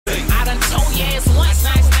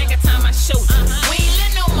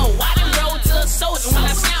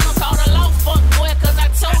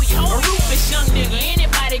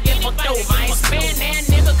stove. I ain't sparing that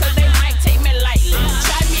nigga cause they might take me lightly.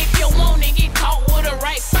 Try me if you want and get caught with a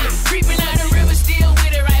right foot. Creeping out the river still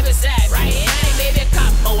with it right beside me. Hey, baby,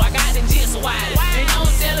 cop, oh, I got the gist wide. They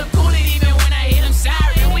don't tell them cool it even when I hit them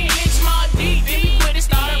siren. We ain't small deep, then we put it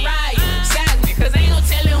start a riot. Size me, cause ain't no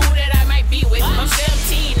telling who that I might be with. I'm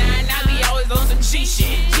 17 now and I be always on some G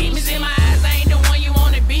shit. Demons in my eyes, I ain't the one you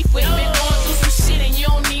wanna beef with. Been going through some shit and you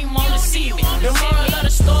don't even wanna see me. The moral of the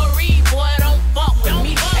story, boy, don't fuck with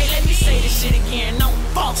me. Hey, let me say this shit again, don't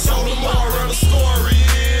fuck with me. So the moral of the story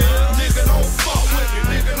is, nigga don't fuck with me,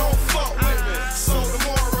 nigga don't fuck with me. So the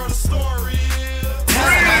moral of the story is,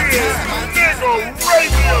 Nigga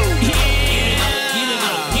Radio.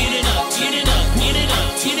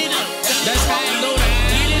 That's how it go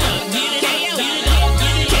down. Get it up, get it up, get it up,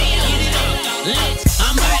 get it up. Let's.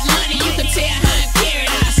 I'm about money, you can tell how I carry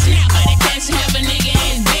it. I snap by the cash and have a nigga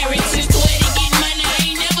ass buried. Since 20 get money, I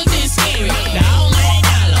ain't never been scary. The almighty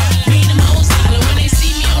dollar, mean them hoes holler when they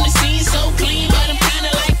see me on the scene so clean. But I'm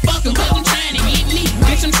kinda like fuck 'em, cause I'm trying to get me.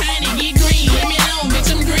 Bitch, I'm trying to get green. Let me alone,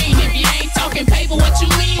 bitch, I'm green. If you ain't talking paper, what you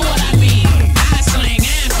mean? What I mean? I slang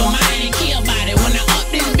iron for mine and kill body. When I up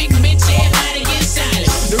this big bitch, everybody get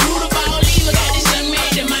silent. The root of all evil got this young man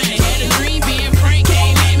to mine. Had a dream being Frank,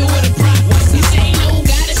 came at me with a prop. He say ain't no who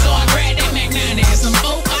got it, so I grabbed that Mac 9 and some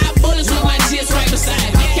 4-5 bullets with my jits right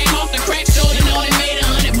beside me. Came off the crack show and know they made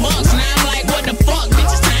 $100. Now I'm like, what the fuck,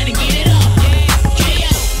 bitch, it's time to get it up. Get it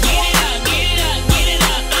up, get it up, get it up, get it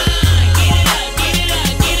up, get it up, get it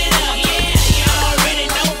up, get it up, yeah. Y'all already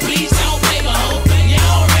know, please don't paper hoe.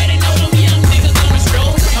 Y'all already know them young niggas on the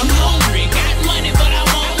stroll. I'm hungry, got money, but I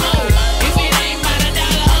want more. If it ain't about $1,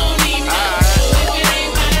 I don't even know. If it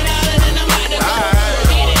ain't about $1, then I'm about to go.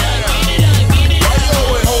 Get it up, get it up, get it up. why you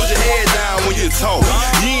always hold your head down when you talk?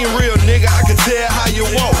 You ain't real, nigga, I can tell how you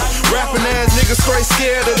walk. Rapping ass nigga straight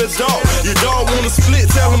scared of the dog. Your dog wanna split,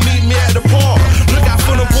 tell him meet me at the park. Look out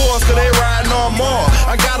for the boys, cause they riding on more.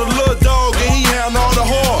 I got a little dog and he hound all the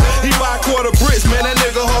hard. He buy quarter bricks, man, that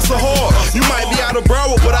nigga hustle hard. You might be out of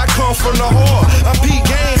Broward, but I come from the hard. I peep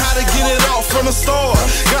game, how to get it off from the start.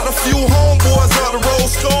 Got a few homeboys out the road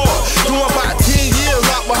score. Doing about 10 years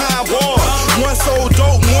out behind bars. One sold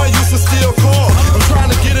dope, one used to steal cars. I'm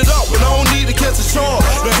trying to get it up, but I don't need to catch a charge.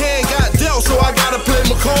 The hand got dealt, so I gotta play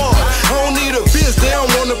my card. I don't need a bitch, they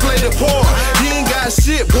don't wanna play the part. You ain't got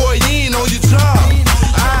shit, boy, you ain't on your job.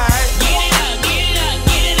 Alright. Get it up, get it up,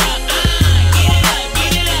 get it up, get it up,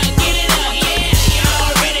 get it up, get it up, yeah.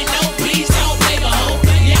 Y'all already know, please don't paper hoe.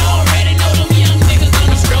 Y'all already know them young niggas on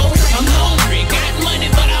the stroll. I'm hungry, got money,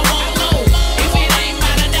 but I want more. If it ain't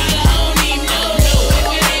about $1, I don't even know. If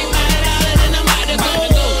it ain't about $1, then I'm about to go.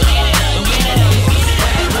 Get it up, get it up,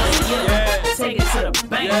 get it up. Take it to the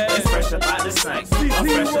bank. It's fresh up out the sink. I'm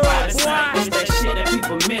fresh up out the sink. It's that shit that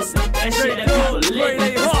people missing. That shit that people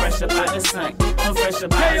living. It's fresh up out the sink. I'm fresh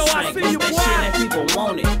up out the sink. It's that shit that people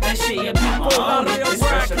want it. That shit, yeah, people own it. It's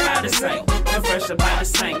fresh up out the sink. I'm fresh up out the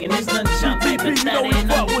sink. And it's done jump back to 30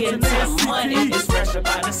 and I'm getting to the money. It's fresh up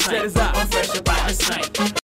out the sink. I'm fresh up out the sink.